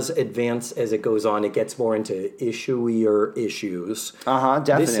show does advance as it goes on. It gets more into issuier issues.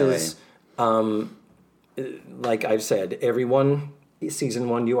 Definitely. This is, like I've said, everyone season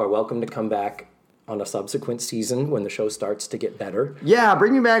 1, you are welcome to come back on a subsequent season when the show starts to get better. Yeah,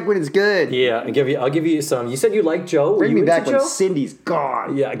 bring me back when it's good. Yeah, I'll give you some. You said you liked Joe. Bring me back when Joe? Cindy's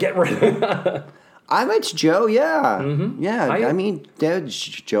gone. Yeah, get rid of I liked Joe, yeah. Mm-hmm. Yeah, I mean,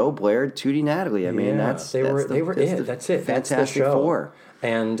 Joe, Blair, Tootie, Natalie. I mean, they were it. That's it. That's the show. Four.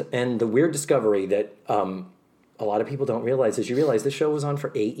 And the weird discovery that a lot of people don't realize is you realize this show was on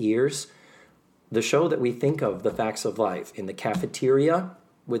for 8 years. The show that we think of, The Facts of Life, in the cafeteria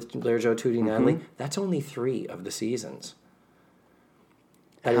with Blair, Joe, Tootie, Natalie, that's only 3 of the seasons.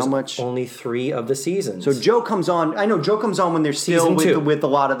 How much? Only 3 of the seasons. So Joe comes on. I know Joe comes on when they're still with a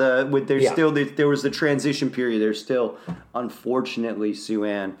lot of still there was the transition period. There's still, unfortunately, Sue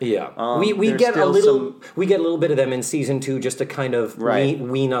Ann. Yeah, we get a little bit of them in season 2 just to kind of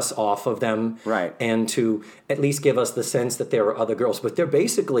wean us off of them, right? And to at least give us the sense that there are other girls, but they're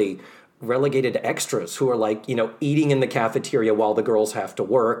basically relegated to extras who are like, eating in the cafeteria while the girls have to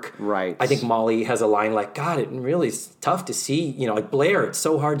work. Right. I think Molly has a line like, God, it really is tough to see, like Blair, it's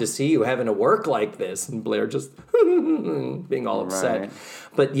so hard to see you having to work like this. And Blair just being all upset. Right.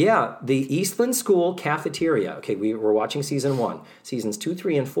 But yeah, the Eastland School cafeteria. Okay, we're watching season 1. Seasons 2,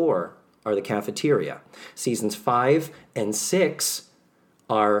 3, and 4 are the cafeteria. Seasons 5 and 6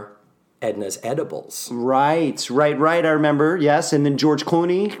 are Edna's Edibles. Right. I remember. Yes, and then George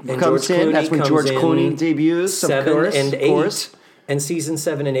Clooney comes in. That's when George Clooney debuts. 7 and 8, and season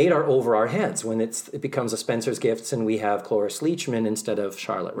 7 and 8 are Over Our Heads when it becomes a Spencer's Gifts, and we have Cloris Leachman instead of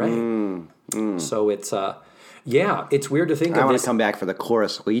Charlotte Rae. So it's it's weird to think of this. I want to come back for the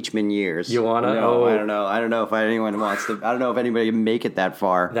Cloris Leachman years. You want to? No, I don't know. I don't know if anyone wants to. I don't know if anybody can make it that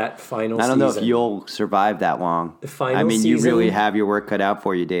far. That final season. I don't know if you'll survive that long. The final season. You really have your work cut out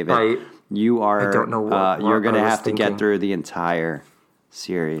for you, David. You are. I don't know what you're going to have to get through the entire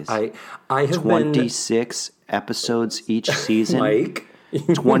series. I have 26 episodes each season. Mike.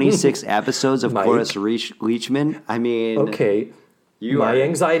 26 episodes of Cloris Leachman. I mean, okay. My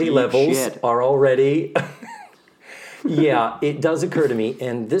anxiety levels are already. Yeah, it does occur to me,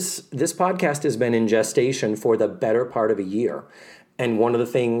 and this podcast has been in gestation for the better part of a year. And one of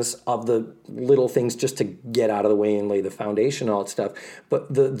the little things just to get out of the way and lay the foundation and all that stuff.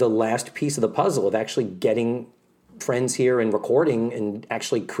 But the last piece of the puzzle of actually getting friends here and recording and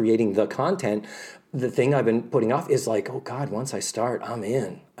actually creating the content, the thing I've been putting off is like, oh God, once I start, I'm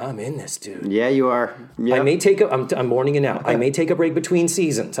in this, dude. Yeah, you are. Yep. I may take I'm warning you now. I may take a break between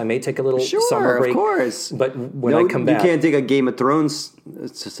seasons. I may take a little summer break. Of course. But when I come back. You can't take a Game of Thrones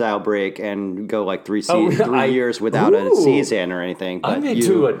style break and go like 3 years without a season or anything. But I'm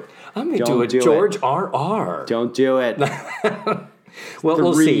into it. George R.R. Don't do it. Well,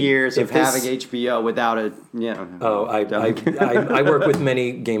 we'll see. 3 years of having HBO without it, Oh, I work with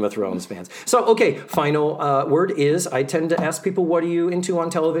many Game of Thrones fans. So, okay, final word is I tend to ask people, what are you into on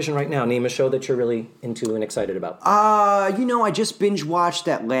television right now? Name a show that you're really into and excited about. I just binge watched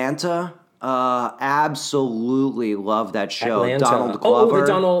Atlanta. Absolutely love that show. Atlanta. Donald Glover.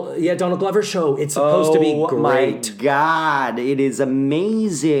 The Donald Glover show. It's supposed to be great. Oh my God, it is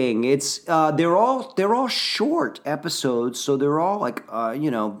amazing. It's they're all short episodes, so they're all like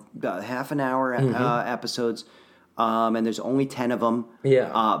about half an hour episodes. And there's only 10 of them.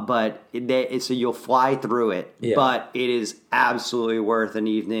 Yeah. But so you'll fly through it. Yeah. But it is absolutely worth an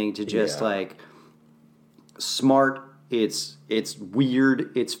evening to just smart. It's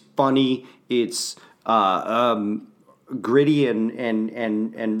weird. It's funny. It's gritty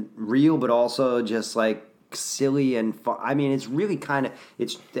and real, but also just like silly and fun. I mean, it's really kind of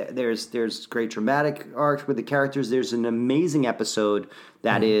there's great dramatic arcs with the characters. There's an amazing episode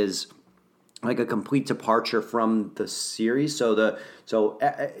that is like a complete departure from the series. So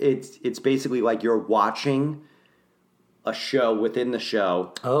it's basically like you're watching a show within the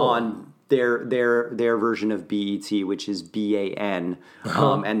show on their version of BET, which is BAN,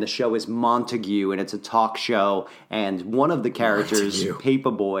 and the show is Montague, and it's a talk show, and one of the characters,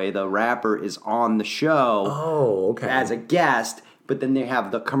 Paperboy, the rapper, is on the show as a guest. But then they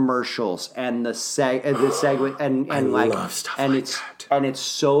have the commercials and the segment and love stuff and it's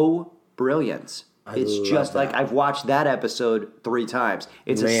so brilliant. It's just like I've watched that episode 3 times.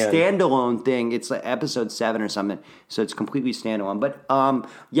 It's a standalone thing. It's like episode 7 or something, so it's completely standalone. But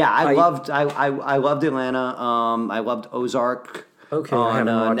I loved Atlanta. I loved Ozark. Okay, on, I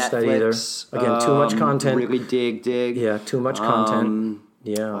haven't watched Netflix. that either. Again, too much content. Really dig. Yeah, too much content.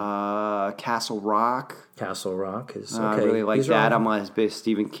 Castle Rock. Castle Rock is okay. I really like that. I'm a bit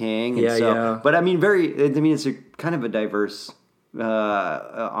Stephen King. Yeah. But I mean, it's a kind of a diverse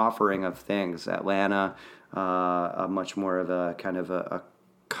offering of things. Atlanta, much more of a kind of a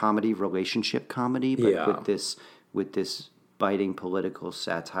comedy, relationship comedy, but with this biting political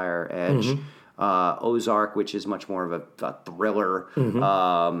satire edge. Ozark, which is much more of a thriller,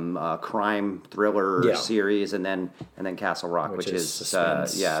 crime thriller series, and then Castle Rock, which is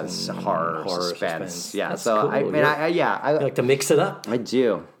horror suspense. Yeah, That's so cool. I like to mix it up. I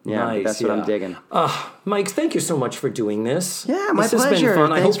do. Yeah, Nice, that's what I'm digging. Mike, thank you so much for doing this. Yeah, my this pleasure. This has been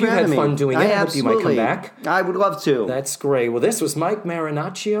fun. I Thanks hope you for had having fun me. doing it. I hope you might come back. I would love to. That's great. Well, this was Mike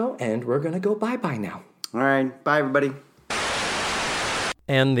Marinaccio, and we're going to go bye-bye now. All right. Bye, everybody.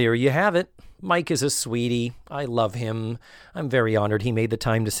 And there you have it. Mike is a sweetie. I love him. I'm very honored he made the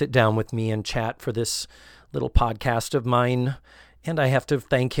time to sit down with me and chat for this little podcast of mine. And I have to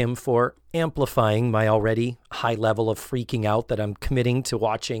thank him for amplifying my already high level of freaking out that I'm committing to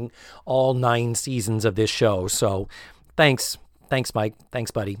watching all 9 seasons of this show. So thanks. Thanks, Mike.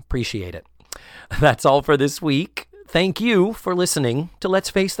 Thanks, buddy. Appreciate it. That's all for this week. Thank you for listening to Let's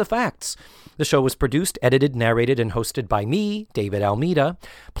Face the Facts. The show was produced, edited, narrated, and hosted by me, David Almeida.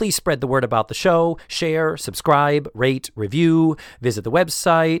 Please spread the word about the show, share, subscribe, rate, review, visit the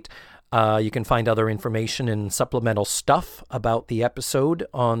website. You can find other information and supplemental stuff about the episode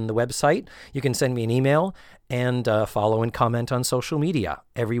on the website. You can send me an email and follow and comment on social media.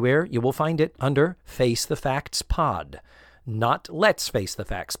 Everywhere you will find it under Face the Facts Pod. Not Let's Face the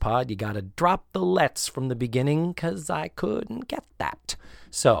Facts Pod. You got to drop the let's from the beginning because I couldn't get that.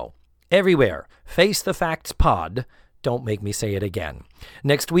 So, everywhere, Face the Facts Pod. Don't make me say it again.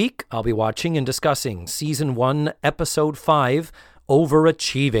 Next week, I'll be watching and discussing Season 1, Episode 5,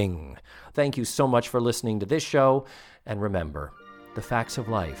 Overachieving. Thank you so much for listening to this show. And remember, the facts of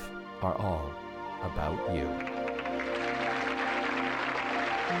life are all about you.